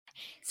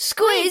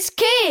Squiz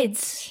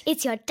Kids!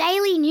 It's your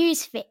daily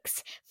news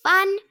fix.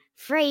 Fun,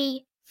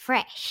 free,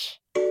 fresh.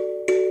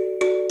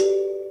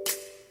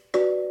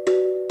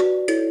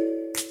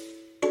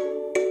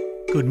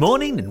 Good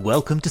morning and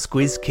welcome to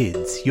Squiz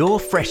Kids, your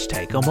fresh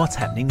take on what's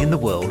happening in the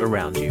world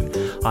around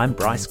you. I'm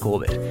Bryce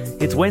Corbett.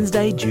 It's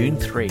Wednesday, June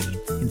 3.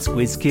 In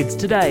Squiz Kids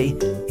today,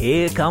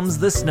 here comes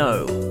the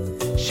snow.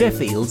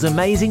 Sheffield's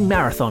amazing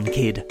marathon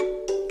kid.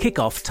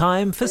 Kick-off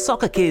time for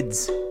soccer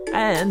kids.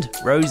 And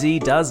Rosie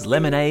does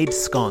lemonade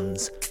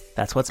scones.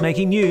 That's what's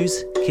making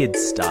news, kids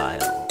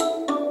style.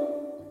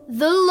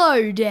 The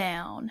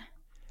Lowdown.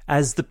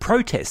 As the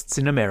protests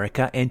in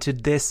America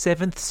entered their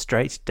 7th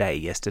straight day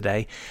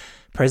yesterday,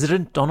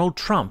 President Donald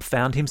Trump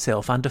found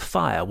himself under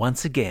fire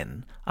once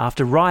again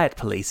after riot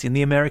police in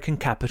the American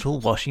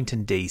capital,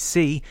 Washington,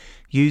 D.C.,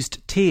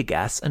 used tear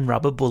gas and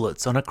rubber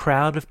bullets on a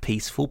crowd of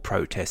peaceful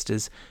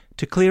protesters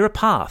to clear a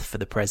path for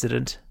the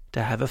president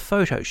to have a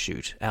photo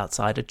shoot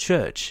outside a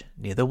church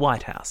near the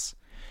White House.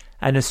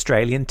 An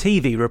Australian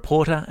TV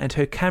reporter and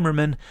her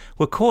cameraman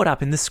were caught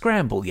up in the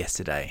scramble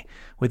yesterday,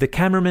 with the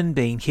cameraman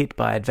being hit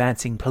by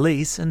advancing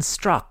police and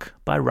struck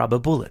by rubber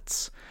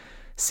bullets.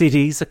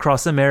 Cities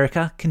across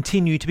America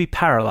continue to be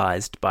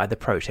paralysed by the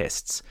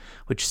protests,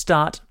 which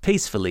start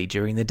peacefully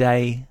during the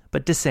day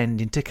but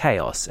descend into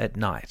chaos at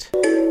night.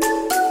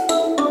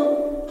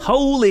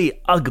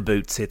 Holy Ugg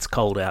boots, it's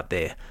cold out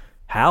there.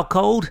 How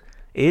cold?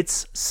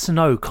 It's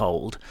snow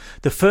cold.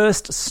 The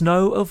first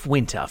snow of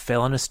winter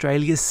fell on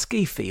Australia's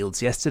ski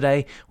fields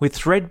yesterday, with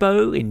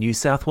Thredbo in New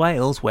South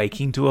Wales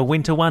waking to a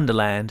winter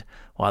wonderland,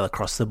 while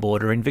across the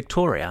border in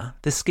Victoria,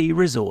 the ski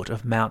resort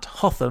of Mount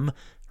Hotham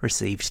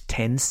received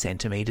 10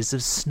 centimetres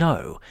of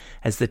snow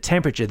as the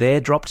temperature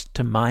there dropped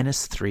to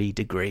 -3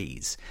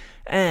 degrees.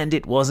 And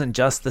it wasn't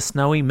just the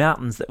snowy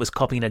mountains that was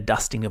copping a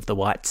dusting of the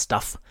white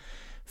stuff.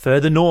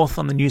 Further north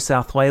on the New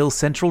South Wales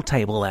Central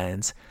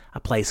Tablelands, a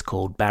place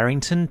called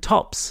Barrington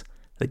Tops,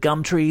 the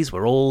gum trees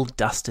were all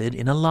dusted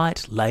in a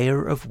light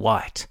layer of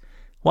white,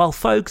 while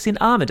folks in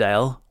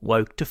Armidale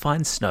woke to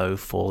find snow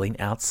falling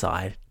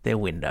outside their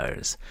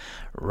windows.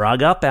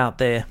 Rug up out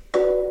there.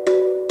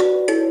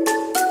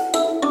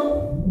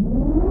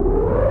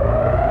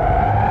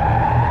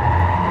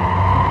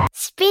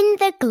 Spin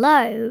the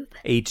globe.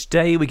 Each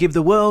day we give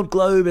the world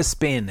globe a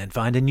spin and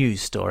find a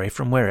news story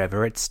from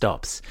wherever it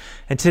stops.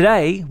 And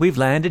today we've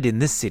landed in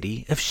the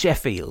city of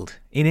Sheffield,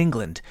 in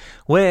England,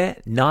 where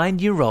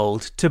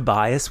 9-year-old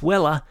Tobias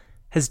Weller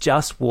has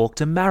just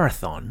walked a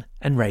marathon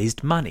and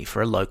raised money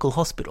for a local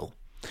hospital.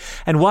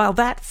 And while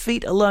that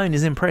feat alone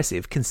is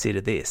impressive,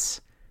 consider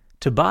this.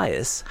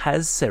 Tobias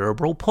has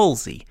cerebral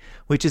palsy,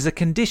 which is a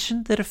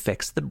condition that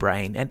affects the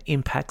brain and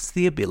impacts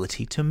the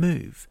ability to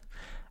move.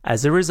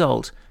 As a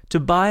result,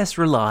 Tobias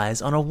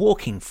relies on a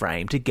walking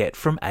frame to get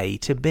from A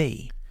to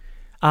B.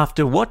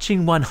 After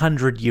watching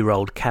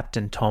 100-year-old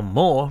Captain Tom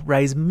Moore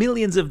raise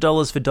millions of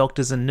dollars for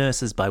doctors and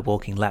nurses by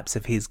walking laps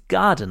of his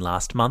garden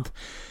last month,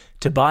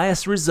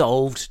 Tobias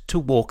resolved to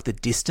walk the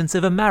distance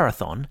of a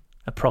marathon,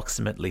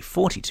 approximately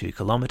 42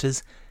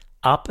 kilometres,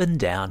 up and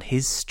down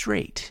his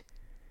street.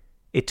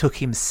 It took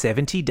him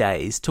 70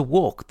 days to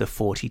walk the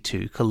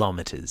 42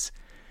 kilometres.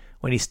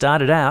 When he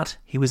started out,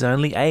 he was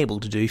only able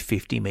to do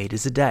 50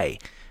 metres a day.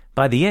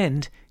 By the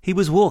end, he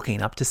was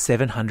walking up to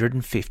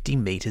 750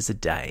 metres a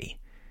day.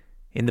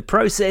 In the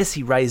process,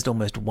 he raised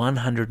almost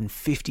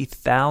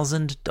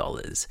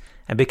 $150,000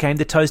 and became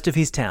the toast of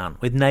his town,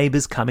 with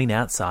neighbours coming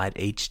outside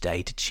each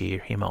day to cheer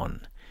him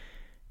on.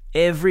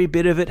 "Every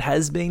bit of it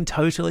has been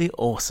totally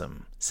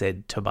awesome,"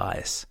 said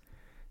Tobias.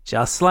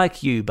 "Just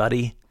like you,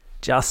 buddy.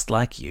 Just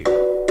like you."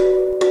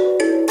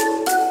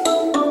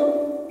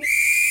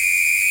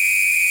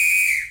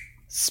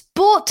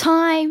 Sport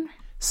time!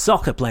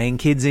 Soccer playing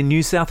kids in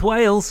New South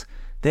Wales.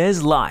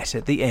 There's light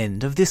at the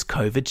end of this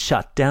COVID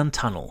shutdown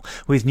tunnel.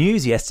 With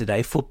news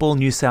yesterday, Football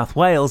New South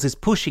Wales is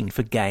pushing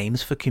for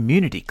games for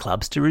community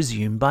clubs to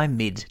resume by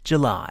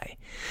mid-July.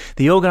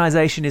 The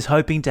organisation is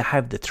hoping to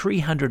have the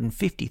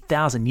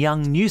 350,000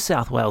 young New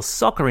South Wales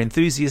soccer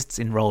enthusiasts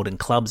enrolled in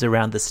clubs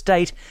around the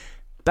state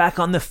back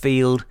on the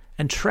field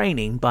and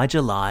training by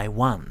July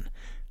 1,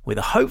 with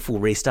a hopeful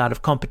restart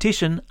of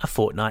competition a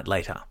fortnight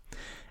later.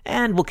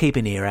 And we'll keep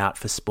an ear out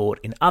for sport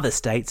in other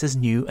states as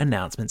new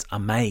announcements are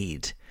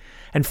made.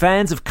 And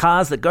fans of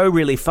cars that go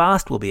really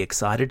fast will be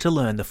excited to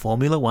learn the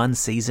Formula One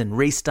season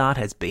restart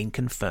has been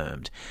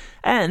confirmed.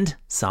 And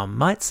some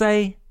might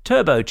say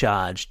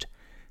turbocharged.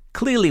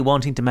 Clearly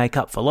wanting to make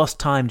up for lost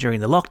time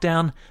during the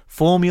lockdown,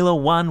 Formula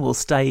One will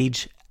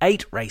stage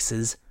 8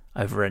 races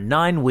over a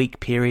 9-week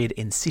period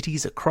in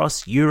cities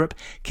across Europe,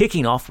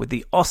 kicking off with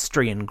the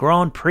Austrian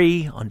Grand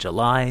Prix on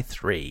July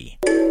 3.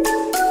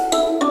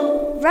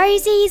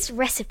 Rosie's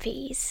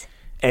recipes.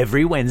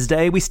 Every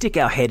Wednesday, we stick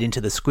our head into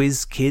the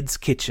Squiz Kids'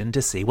 kitchen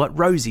to see what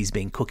Rosie's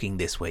been cooking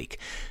this week.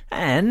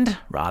 And,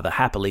 rather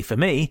happily for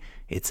me,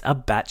 it's a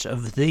batch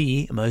of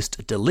the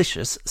most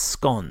delicious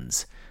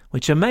scones,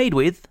 which are made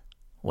with,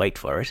 wait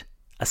for it,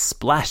 a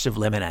splash of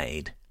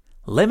lemonade.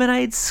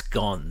 Lemonade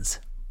scones.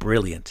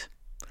 Brilliant.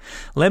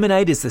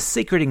 Lemonade is the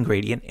secret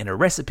ingredient in a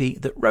recipe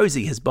that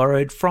Rosie has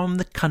borrowed from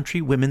the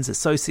Country Women's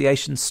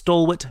Association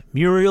stalwart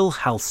Muriel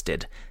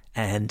Halstead,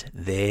 and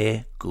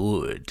they're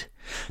good.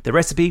 The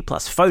recipe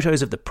plus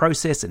photos of the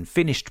process and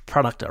finished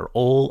product are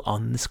all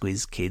on the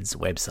Squiz Kids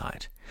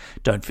website.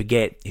 Don't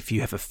forget, if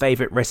you have a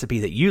favourite recipe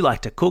that you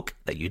like to cook,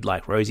 that you'd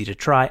like Rosie to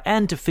try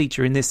and to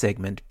feature in this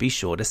segment, be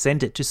sure to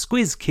send it to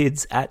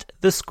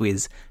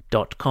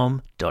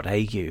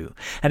squizkids@thesquiz.com.au.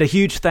 And a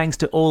huge thanks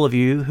to all of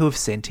you who have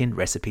sent in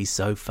recipes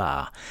so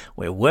far.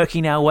 We're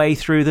working our way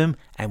through them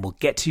and we'll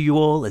get to you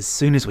all as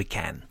soon as we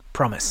can.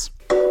 Promise.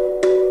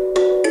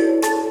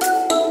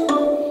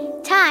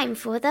 Time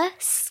for the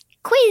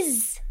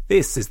quiz.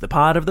 This is the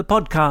part of the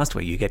podcast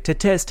where you get to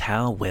test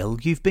how well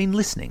you've been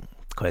listening.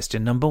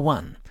 Question number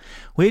 1.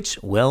 Which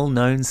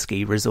well-known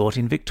ski resort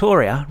in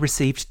Victoria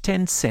received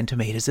 10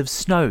 centimetres of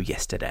snow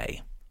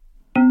yesterday?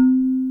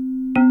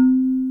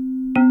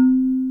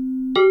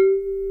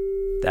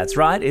 That's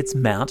right, it's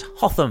Mount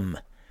Hotham.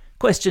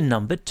 Question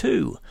number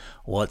 2.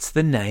 What's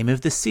the name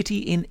of the city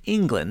in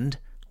England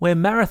where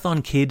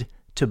marathon kid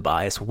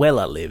Tobias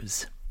Weller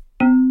lives?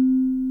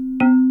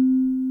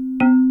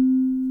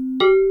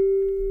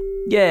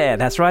 Yeah,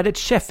 that's right, it's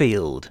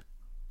Sheffield.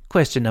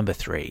 Question number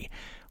 3.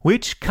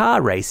 Which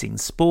car racing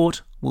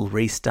sport will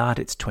restart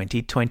its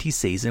 2020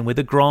 season with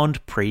a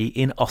Grand Prix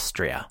in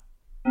Austria?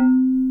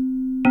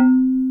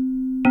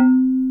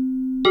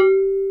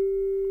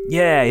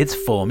 Yeah, it's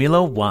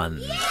Formula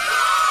 1.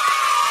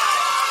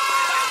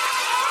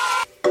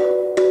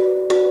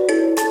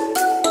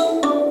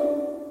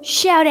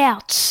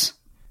 Shout-outs.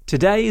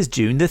 Today is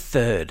June the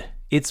 3rd.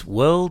 It's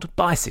World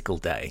Bicycle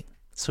Day.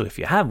 So if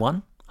you have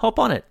one, hop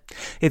on it.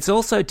 It's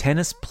also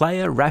tennis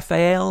player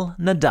Rafael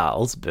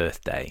Nadal's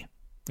birthday.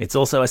 It's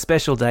also a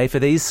special day for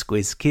these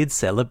Squiz kids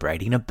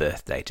celebrating a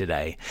birthday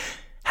today.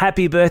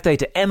 Happy birthday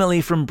to Emily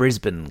from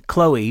Brisbane,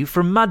 Chloe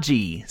from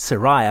Mudgee,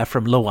 Soraya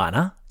from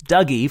Luana,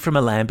 Dougie from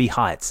Allambie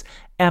Heights,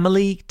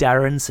 Emily,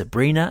 Darren,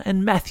 Sabrina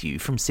and Matthew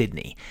from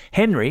Sydney,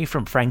 Henry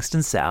from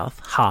Frankston South,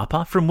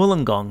 Harper from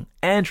Wollongong,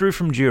 Andrew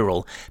from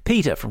Dural,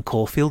 Peter from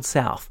Caulfield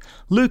South,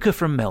 Luca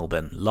from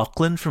Melbourne,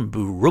 Lachlan from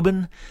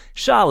Boorubbin,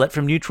 Charlotte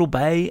from Neutral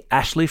Bay,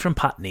 Ashley from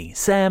Putney,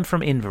 Sam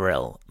from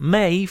Inverell,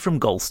 May from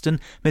Galston,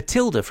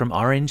 Matilda from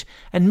Orange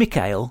and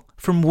Mikhail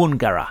from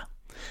Woongarra.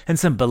 And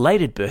some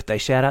belated birthday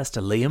shout-outs to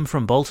Liam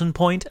from Bolton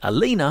Point,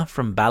 Alina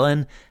from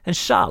Ballon, and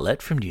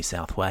Charlotte from New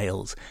South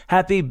Wales.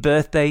 Happy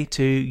birthday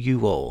to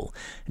you all.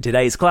 And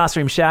today's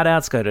classroom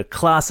shout-outs go to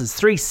classes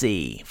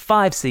 3C,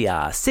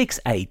 5CR,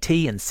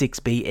 6AT and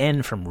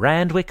 6BN from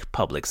Randwick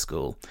Public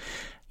School.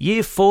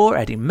 Year 4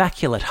 at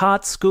Immaculate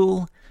Heart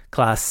School,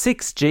 Class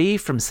 6G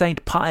from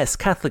St Pius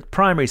Catholic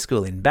Primary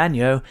School in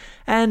Banyo,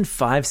 and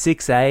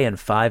 56A and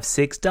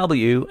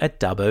 56W at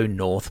Dubbo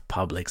North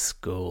Public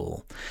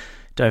School.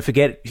 Don't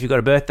forget, if you've got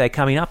a birthday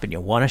coming up and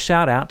you want a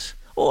shout-out,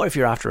 or if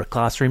you're after a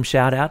classroom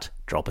shout-out,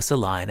 drop us a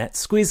line at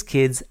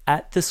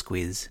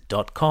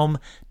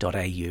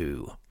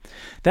squizkids@thesquiz.com.au.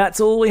 That's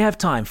all we have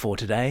time for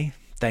today.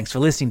 Thanks for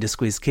listening to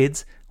Squiz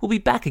Kids. We'll be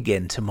back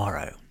again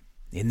tomorrow.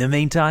 In the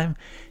meantime,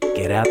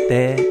 get out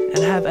there and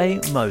have a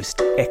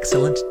most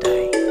excellent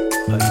day.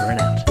 Over and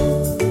out.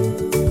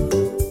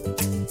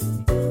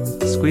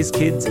 Squiz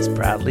Kids is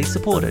proudly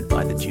supported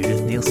by the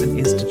Judith Neilson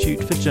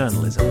Institute for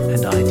Journalism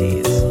and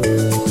Ideas.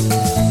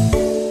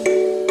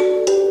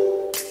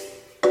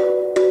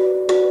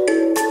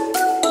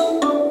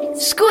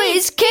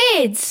 Squiz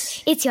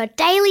Kids! It's your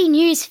daily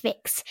news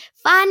fix.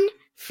 Fun,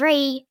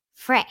 free,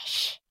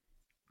 fresh.